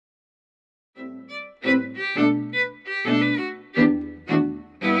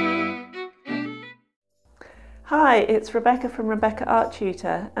Hi, it's Rebecca from Rebecca Art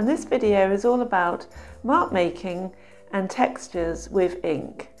Tutor, and this video is all about mark making and textures with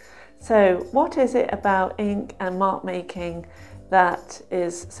ink. So what is it about ink and mark making that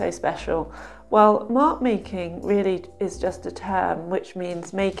is so special? Well, mark making really is just a term which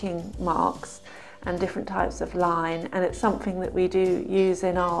means making marks and different types of line, and it's something that we do use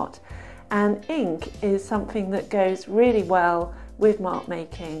in art. And ink is something that goes really well with mark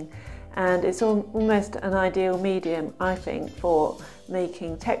making, and it's almost an ideal medium, I think, for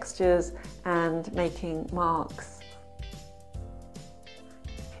making textures and making marks.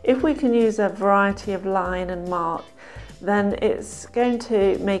 If we can use a variety of line and mark, then it's going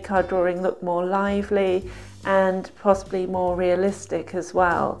to make our drawing look more lively and possibly more realistic as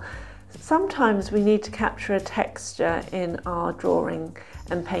well. Sometimes we need to capture a texture in our drawing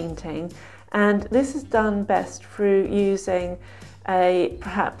and painting, and this is done best through using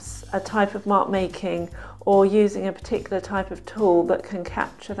perhaps a type of mark making, or using a particular type of tool that can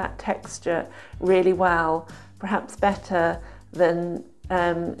capture that texture really well, perhaps better than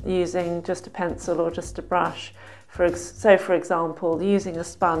using just a pencil or just a brush. So for example, using a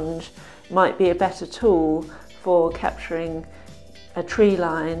sponge might be a better tool for capturing a tree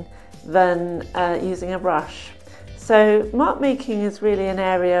line than using a brush. So mark making is really an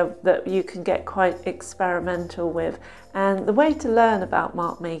area that you can get quite experimental with, and the way to learn about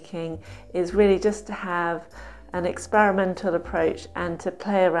mark making is really just to have an experimental approach and to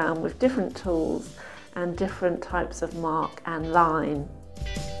play around with different tools and different types of mark and line.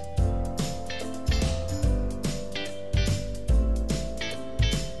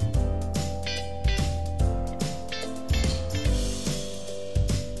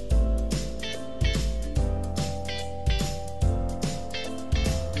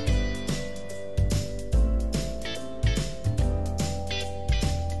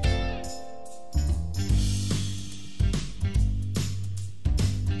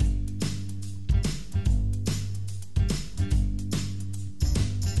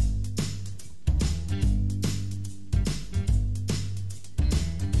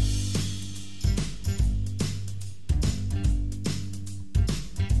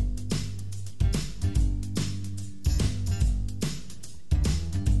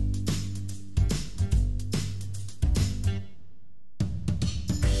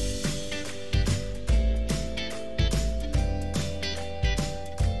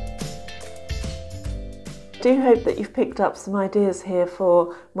 I do hope that you've picked up some ideas here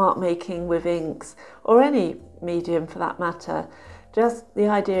for mark making with inks, or any medium for that matter. Just the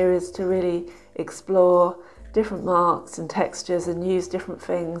idea is to really explore different marks and textures and use different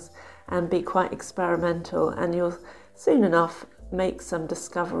things and be quite experimental, and you'll soon enough make some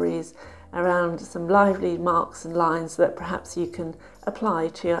discoveries around some lively marks and lines that perhaps you can apply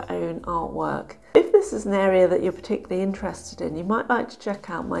to your own artwork. If this is an area that you're particularly interested in, you might like to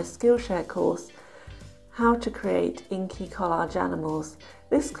check out my Skillshare course, How to Create Inky Collage Animals.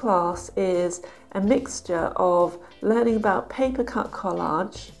 This class is a mixture of learning about paper cut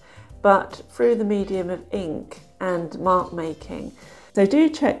collage, but through the medium of ink and mark making. So do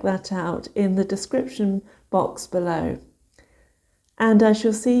check that out in the description box below. And I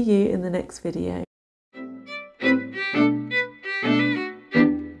shall see you in the next video.